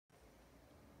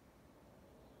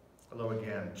Hello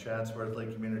again, Chatsworth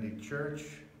Lake Community Church,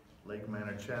 Lake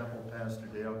Manor Chapel, Pastor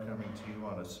Dale coming to you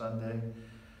on a Sunday,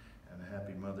 and a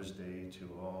happy Mother's Day to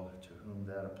all to whom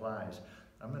that applies.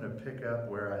 I'm going to pick up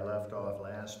where I left off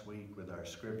last week with our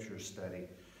scripture study,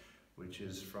 which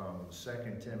is from 2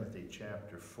 Timothy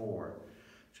chapter 4,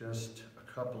 just a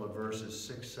couple of verses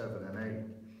 6, 7, and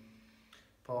 8.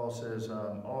 Paul says,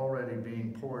 I'm already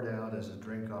being poured out as a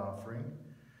drink offering,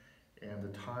 and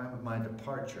the time of my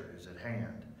departure is at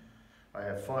hand. I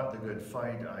have fought the good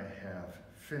fight, I have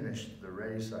finished the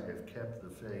race, I have kept the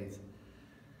faith.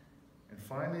 And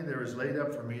finally there is laid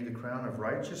up for me the crown of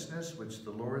righteousness, which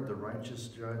the Lord, the righteous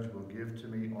judge, will give to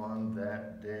me on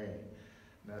that day.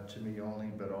 Not to me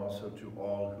only, but also to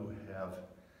all who have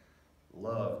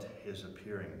loved his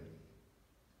appearing.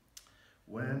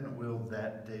 When will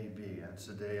that day be? That's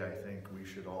the day I think we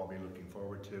should all be looking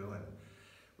forward to, and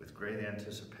with great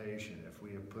anticipation. If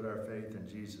we have put our faith in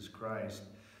Jesus Christ,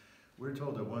 we're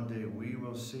told that one day we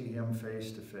will see him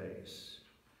face to face,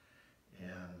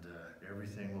 and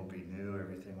everything will be new,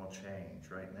 everything will change.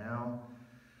 Right now,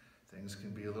 things can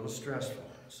be a little stressful,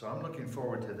 so I'm looking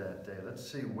forward to that day. Let's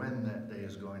see when that day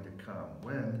is going to come.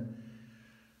 When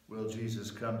will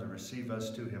Jesus come to receive us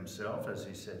to himself, as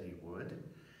he said he would,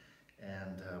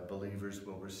 and believers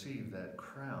will receive that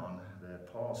crown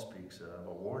that Paul speaks of,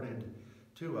 awarded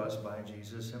to us by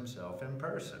Jesus himself in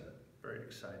person. Very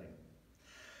exciting.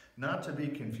 Not to be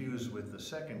confused with the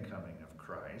second coming of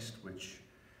Christ, which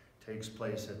takes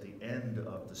place at the end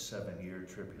of the 7-year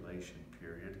tribulation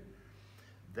period.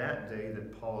 That day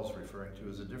that Paul is referring to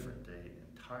is a different day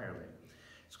entirely.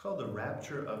 It's called the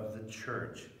rapture of the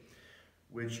church,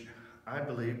 which I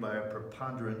believe by a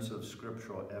preponderance of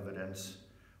scriptural evidence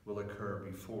will occur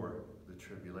before the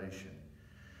tribulation,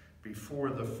 before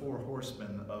the 4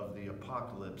 horsemen of the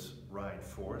apocalypse ride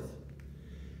forth.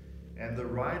 And the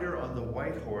rider on the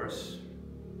white horse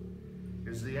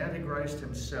is the Antichrist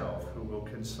himself, who will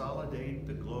consolidate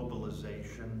the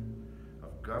globalization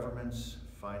of governments,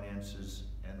 finances,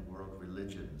 and world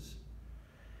religions.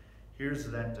 Here's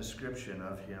that description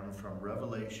of him from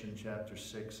Revelation chapter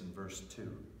 6 and verse 2.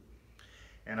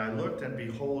 And I looked, and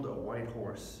behold, a white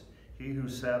horse. He who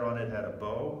sat on it had a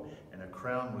bow, and a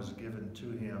crown was given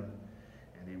to him,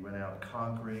 and he went out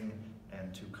conquering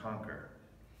and to conquer.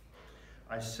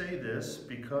 I say this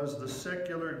because the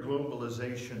secular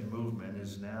globalization movement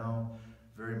is now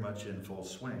very much in full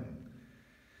swing.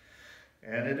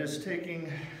 And it is taking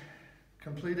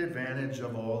complete advantage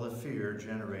of all the fear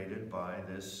generated by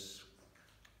this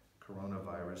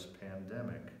coronavirus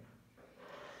pandemic.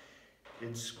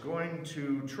 It's going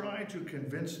to try to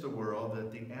convince the world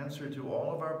that the answer to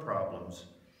all of our problems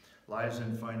lies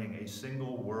in finding a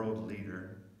single world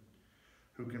leader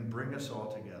who can bring us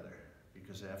all together.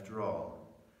 Because after all,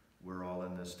 we're all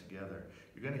in this together.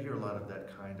 You're going to hear a lot of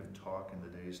that kind of talk in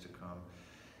the days to come,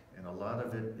 and a lot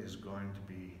of it is going to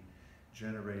be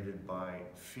generated by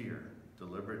fear,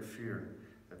 deliberate fear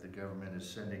that the government is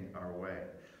sending our way,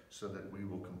 so that we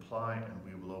will comply and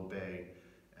we will obey,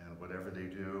 and whatever they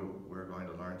do, we're going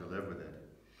to learn to live with it.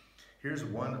 Here's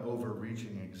one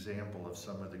overreaching example of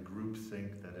some of the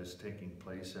groupthink that is taking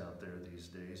place out there these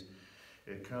days.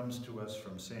 It comes to us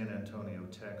from San Antonio,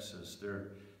 Texas.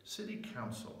 Their city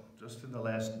council, just in the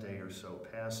last day or so,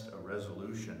 passed a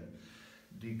resolution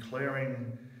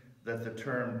declaring that the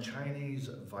term Chinese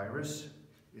virus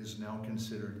is now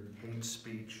considered hate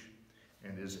speech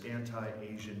and is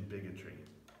anti-Asian bigotry.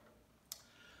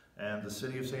 And the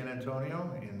city of San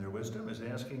Antonio, in their wisdom, is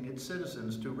asking its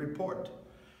citizens to report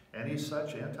any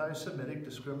such anti-Semitic,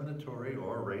 discriminatory,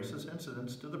 or racist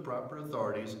incidents to the proper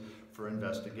authorities for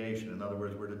investigation. In other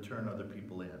words, we're to turn other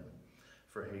people in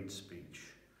for hate speech.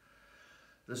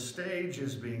 The stage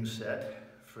is being set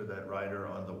for that rider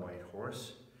on the white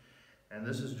horse, and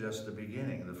this is just the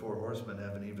beginning. The 4 horsemen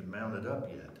haven't even mounted up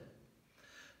yet.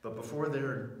 But before they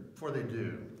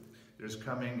do, there's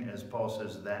coming, as Paul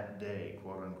says, that day,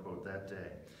 quote unquote, that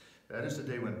day. That is the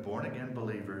day when born-again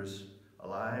believers,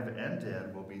 alive and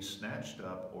dead, will be snatched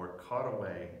up or caught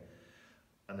away,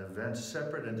 an event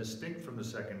separate and distinct from the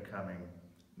second coming,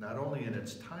 not only in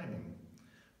its timing,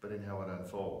 but in how it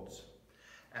unfolds.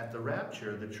 At the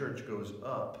rapture, the church goes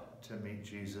up to meet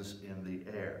Jesus in the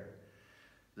air.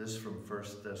 This from 1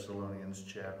 Thessalonians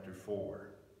chapter 4.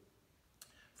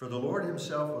 For the Lord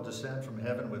himself will descend from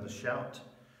heaven with a shout,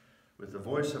 with the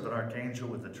voice of an archangel,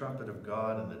 with the trumpet of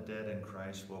God, and the dead in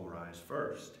Christ will rise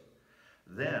first.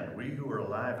 Then we who are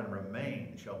alive and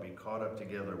remain shall be caught up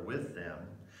together with them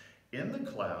in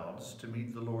the clouds to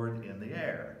meet the Lord in the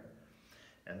air.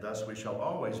 And thus we shall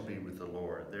always be with the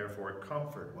Lord. Therefore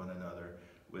comfort one another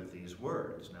with these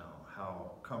words. Now,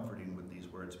 how comforting would these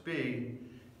words be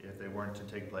if they weren't to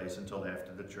take place until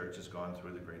after the church has gone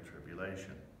through the Great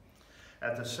Tribulation.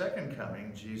 At the second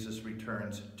coming, Jesus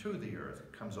returns to the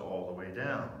earth, comes all the way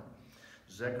down.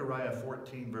 Zechariah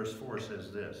 14 verse 4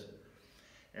 says this,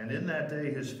 "And in that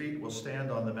day his feet will stand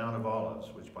on the Mount of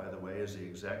Olives," which by the way is the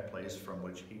exact place from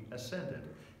which he ascended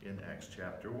in Acts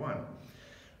chapter 1,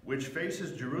 "which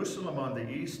faces Jerusalem on the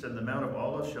east, and the Mount of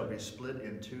Olives shall be split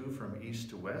in two from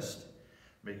east to west,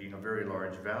 making a very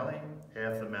large valley.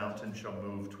 Half the mountain shall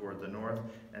move toward the north,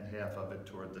 and half of it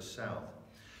toward the south."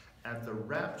 At the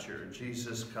rapture,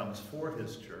 Jesus comes for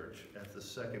his church. At the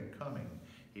second coming,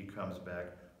 he comes back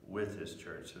with his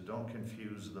church. So don't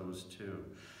confuse those two.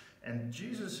 And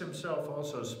Jesus himself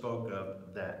also spoke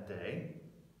of that day.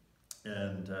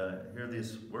 And hear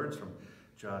these words from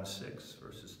John 6,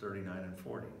 verses 39 and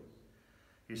 40.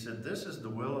 He said, "This is the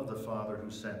will of the Father who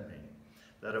sent me,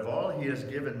 that of all he has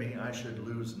given me I should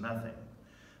lose nothing,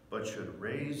 but should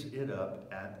raise it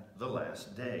up at the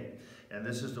last day. And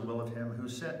this is the will of him who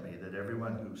sent me, that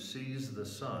everyone who sees the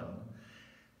Son,"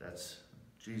 that's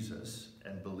Jesus,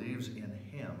 "and believes in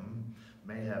him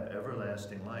may have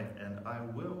everlasting life, and I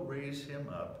will raise him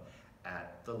up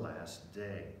at the last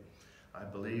day." I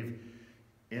believe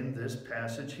in this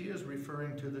passage he is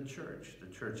referring to the church. The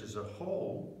church as a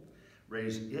whole,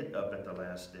 raise it up at the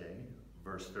last day,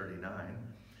 verse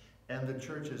 39, and the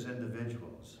church as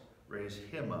individuals, raise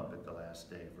him up at the last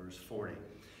day, verse 40.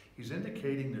 He's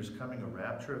indicating there's coming a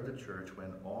rapture of the church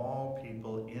when all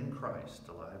people in Christ,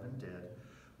 alive and dead,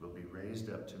 will be raised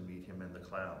up to meet him in the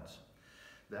clouds.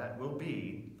 That will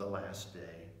be the last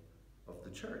day of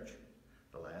the church,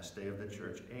 the last day of the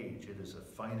church age. It is a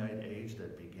finite age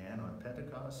that began on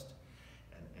Pentecost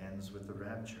and ends with the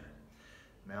rapture.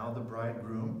 Now the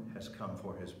bridegroom has come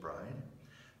for his bride.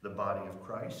 The body of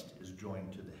Christ is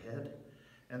joined to the head,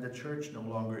 and the church no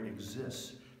longer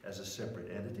exists as a separate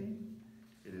entity.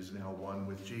 It is now one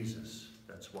with Jesus.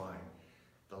 That's why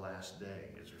the last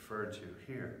day is referred to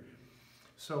here.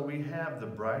 So we have the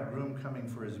bridegroom coming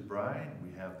for his bride.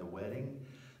 We have the wedding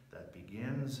that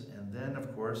begins. And then,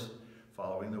 of course,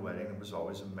 following the wedding, it was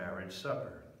always a marriage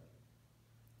supper.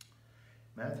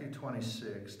 Matthew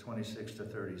 26, 26 to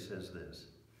 30 says this,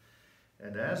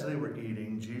 "And as they were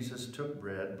eating, Jesus took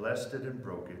bread, blessed it and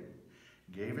broke it,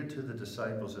 gave it to the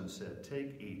disciples and said,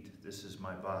 'Take, eat, this is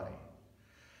my body.'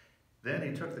 Then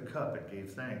he took the cup and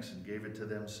gave thanks and gave it to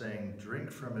them, saying, 'Drink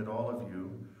from it, all of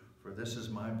you, for this is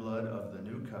my blood of the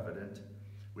new covenant,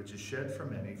 which is shed for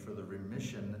many for the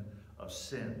remission of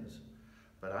sins.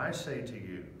 But I say to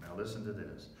you,'" now listen to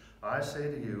this, "I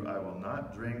say to you, I will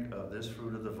not drink of this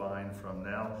fruit of the vine from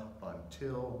now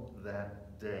until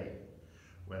that day,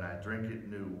 when I drink it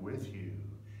new with you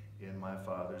in my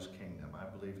Father's kingdom." I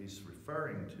believe he's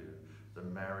referring to the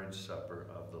marriage supper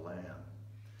of the Lamb,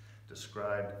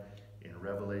 described in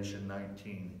Revelation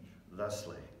 19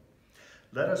 thusly,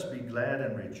 "Let us be glad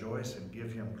and rejoice and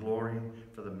give him glory,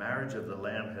 for the marriage of the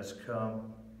Lamb has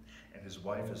come, and his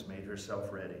wife has made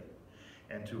herself ready.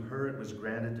 And to her it was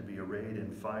granted to be arrayed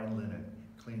in fine linen,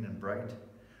 clean and bright,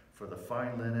 for the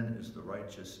fine linen is the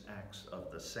righteous acts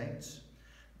of the saints.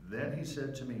 Then he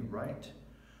said to me, 'Write,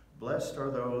 blessed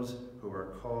are those who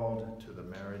are called to the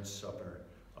marriage supper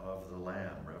of the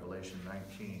Lamb.'" Revelation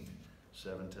 19,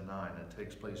 7 to 9. It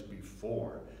takes place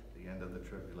before the end of the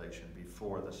tribulation,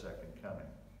 before the second coming.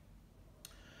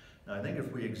 Now, I think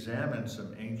if we examine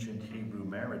some ancient Hebrew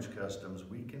marriage customs,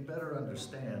 we can better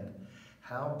understand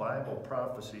how Bible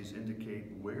prophecies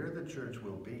indicate where the church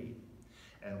will be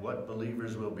and what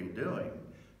believers will be doing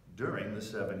during the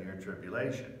 7-year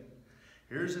tribulation.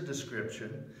 Here's a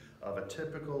description of a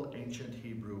typical ancient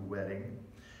Hebrew wedding,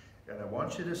 and I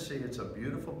want you to see it's a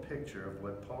beautiful picture of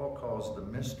what Paul calls the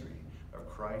mystery of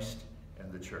Christ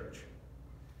and the church.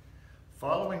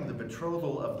 Following the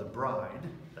betrothal of the bride,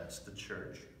 that's the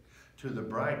church, to the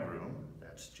bridegroom,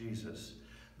 that's Jesus,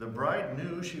 the bride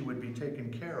knew she would be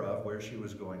taken care of where she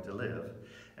was going to live,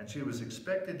 and she was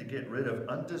expected to get rid of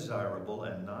undesirable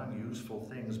and non-useful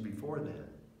things before then.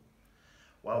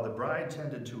 While the bride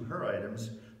tended to her items,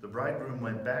 the bridegroom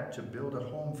went back to build a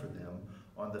home for them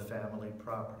on the family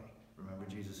property. Remember,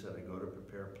 Jesus said, "I go to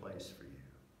prepare a place for you."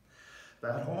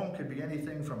 That home could be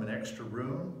anything from an extra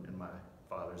room in my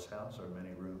Father's house, or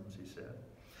many rooms, he said,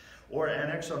 or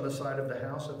annex on the side of the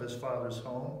house of his father's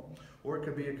home, or it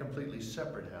could be a completely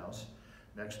separate house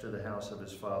next to the house of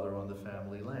his father on the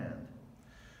family land.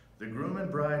 The groom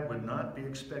and bride would not be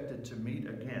expected to meet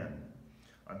again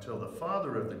until the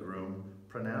father of the groom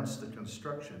pronounced the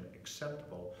construction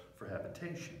acceptable for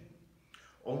habitation.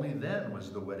 Only then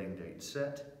was the wedding date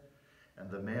set,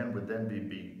 and the man would then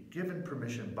be given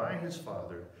permission by his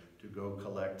father to go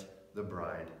collect the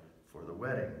bride for the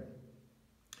wedding.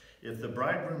 If the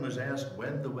bridegroom was asked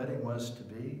when the wedding was to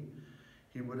be,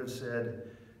 he would have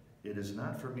said, "It is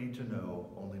not for me to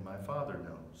know, only my Father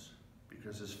knows,"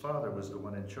 because his Father was the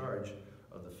one in charge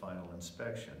of the final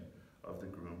inspection of the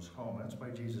groom's home. That's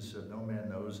why Jesus said, "No man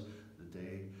knows the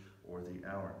day or the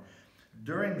hour."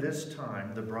 During this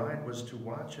time, the bride was to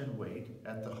watch and wait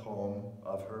at the home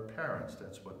of her parents.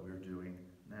 That's what we're doing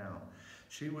now.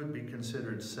 She would be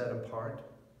considered set apart,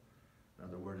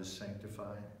 another word is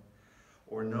sanctified,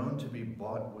 or known to be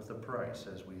bought with a price,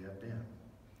 as we have been.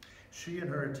 She and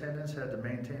her attendants had to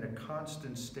maintain a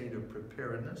constant state of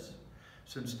preparedness,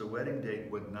 since the wedding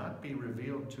date would not be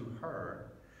revealed to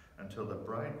her until the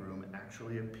bridegroom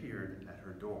actually appeared at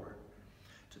her door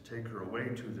to take her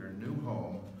away to their new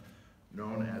home,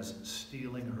 known as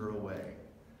stealing her away.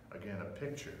 Again, a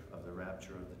picture of the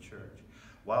rapture of the church.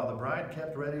 While the bride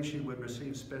kept ready, she would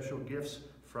receive special gifts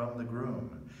from the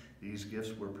groom. These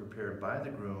gifts were prepared by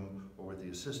the groom or with the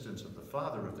assistance of the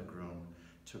father of the groom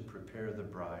to prepare the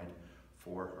bride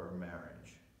for her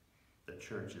marriage. The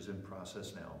church is in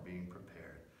process now, being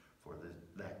prepared for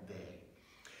that day.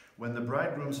 When the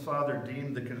bridegroom's father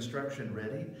deemed the construction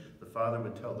ready, the father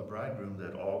would tell the bridegroom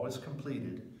that all was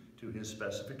completed to his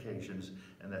specifications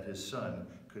and that his son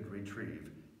could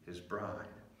retrieve his bride.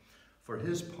 For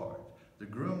his part, the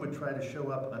groom would try to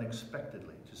show up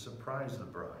unexpectedly to surprise the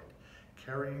bride,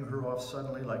 carrying her off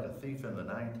suddenly like a thief in the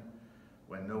night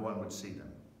when no one would see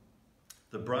them.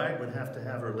 The bride would have to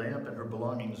have her lamp and her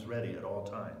belongings ready at all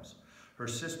times. Her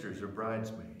sisters or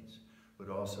bridesmaids would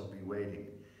also be waiting,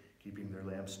 keeping their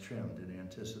lamps trimmed in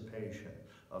anticipation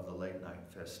of the late night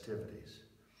festivities.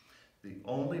 The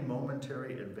only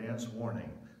momentary advance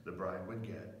warning the bride would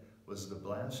get was the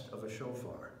blast of a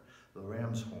shofar, the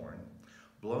ram's horn,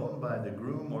 blown by the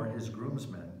groom or his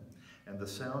groomsmen, and the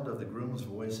sound of the groom's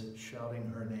voice shouting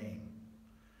her name.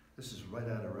 This is right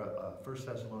out of 1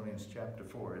 Thessalonians chapter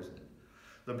 4, isn't it?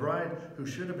 The bride, who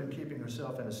should have been keeping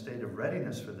herself in a state of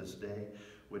readiness for this day,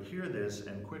 would hear this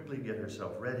and quickly get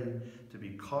herself ready to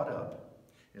be caught up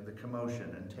in the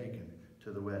commotion and taken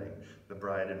to the wedding. The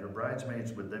bride and her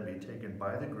bridesmaids would then be taken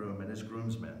by the groom and his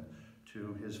groomsmen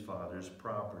to his father's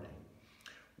property.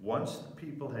 Once the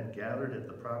people had gathered at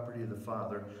the property of the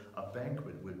father, a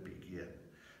banquet would begin.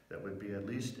 That would be at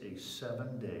least a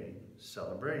 7-day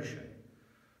celebration.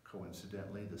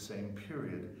 Coincidentally, the same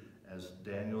period as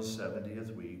Daniel's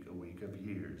 70th week, a week of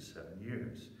years, 7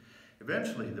 years.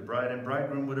 Eventually, the bride and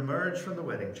bridegroom would emerge from the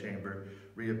wedding chamber,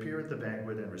 reappear at the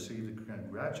banquet, and receive the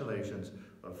congratulations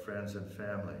of friends and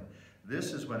family.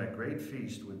 This is when a great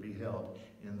feast would be held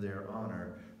in their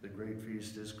honor. The great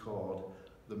feast is called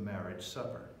the marriage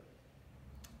supper.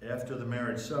 After the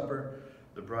marriage supper,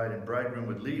 the bride and bridegroom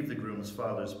would leave the groom's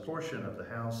father's portion of the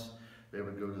house. They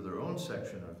would go to their own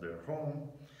section of their home,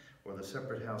 or the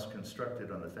separate house constructed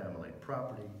on the family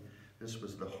property. This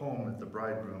was the home that the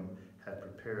bridegroom had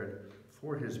prepared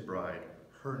for his bride,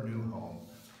 her new home,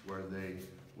 where they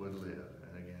would live.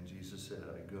 And again, Jesus said,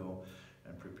 "I go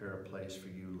and prepare a place for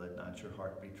you. Let not your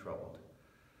heart be troubled.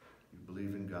 You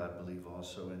believe in God, believe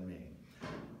also in me."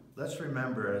 Let's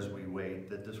remember as we wait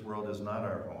that this world is not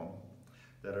our home,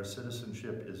 that our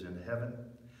citizenship is in heaven,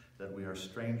 that we are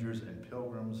strangers and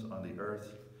pilgrims on the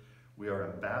earth. We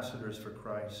are ambassadors for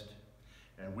Christ,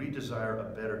 and we desire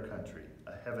a better country,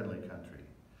 a heavenly country.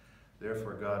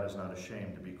 Therefore, God is not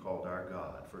ashamed to be called our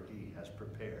God, for he has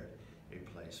prepared a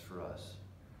place for us.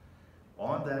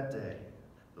 On that day,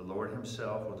 the Lord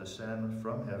himself will descend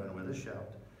from heaven with a shout,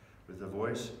 with the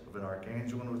voice of an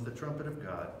archangel and with the trumpet of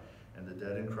God, and the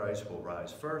dead in Christ will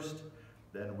rise first.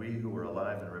 Then we who are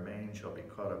alive and remain shall be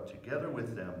caught up together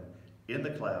with them in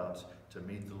the clouds to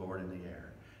meet the Lord in the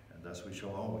air. And thus we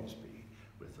shall always be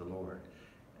with the Lord.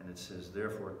 And it says,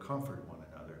 therefore, comfort one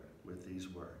another with these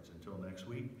words. Until next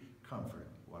week, comfort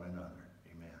one another.